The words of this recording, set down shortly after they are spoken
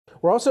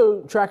We're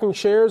also tracking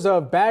shares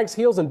of bags,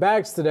 heels, and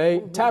bags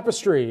today.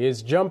 Tapestry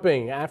is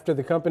jumping after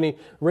the company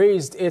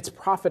raised its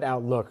profit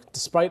outlook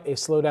despite a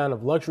slowdown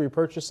of luxury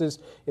purchases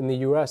in the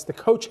U.S. The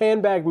Coach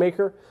handbag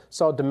maker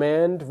saw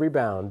demand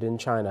rebound in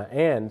China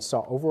and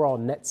saw overall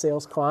net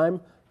sales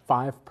climb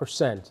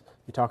 5%.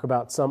 We talk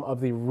about some of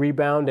the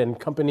rebound and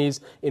companies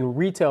in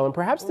retail, and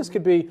perhaps this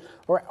could be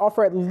or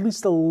offer at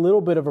least a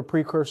little bit of a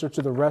precursor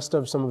to the rest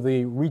of some of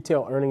the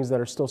retail earnings that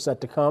are still set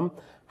to come,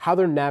 how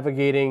they're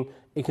navigating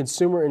a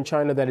consumer in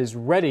China that is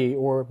ready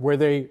or where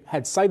they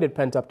had cited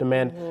pent-up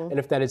demand, and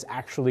if that is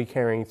actually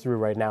carrying through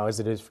right now as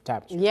it is for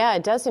Tapestry. Yeah,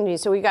 it does indeed.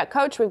 So we've got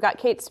Coach, we've got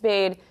Kate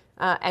Spade,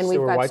 and we've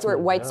got Stuart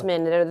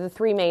Weitzman. They're the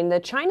three main. The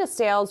China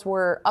sales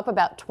were up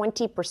about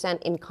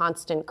 20% in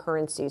constant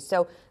currency.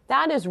 So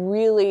that is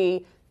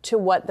really to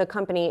what the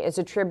company is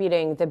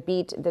attributing the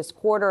beat this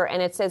quarter.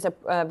 And it says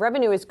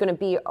revenue is going to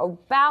be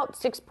about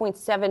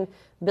 $6.7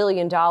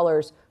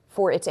 billion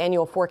for its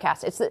annual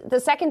forecast. It's the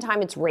second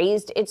time it's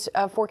raised its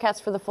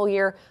forecast for the full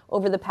year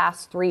over the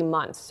past 3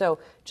 months. So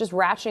just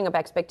ratcheting up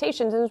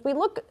expectations. And as we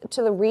look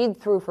to the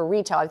read-through for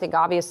retail, I think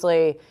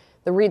obviously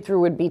the read-through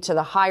would be to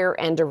the higher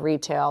end of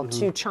retail,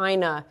 to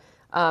China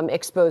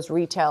exposed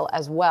retail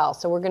as well.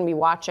 So we're going to be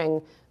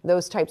watching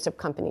those types of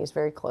companies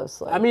very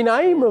closely. I mean,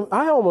 I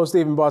almost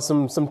even bought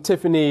some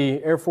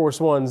Tiffany Air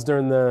Force Ones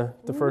during the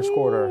first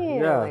quarter.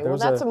 Yeah, well,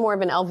 that's more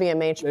of an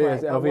LVMH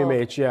brand.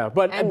 LVMH, yeah,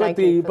 but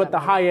the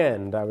high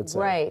end, I would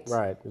say.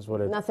 Right, is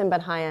what it. Nothing but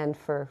high end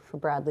for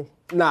Bradley.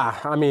 Nah,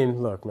 I mean,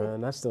 look,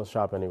 man, I still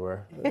shop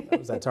anywhere. I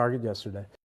was at Target yesterday.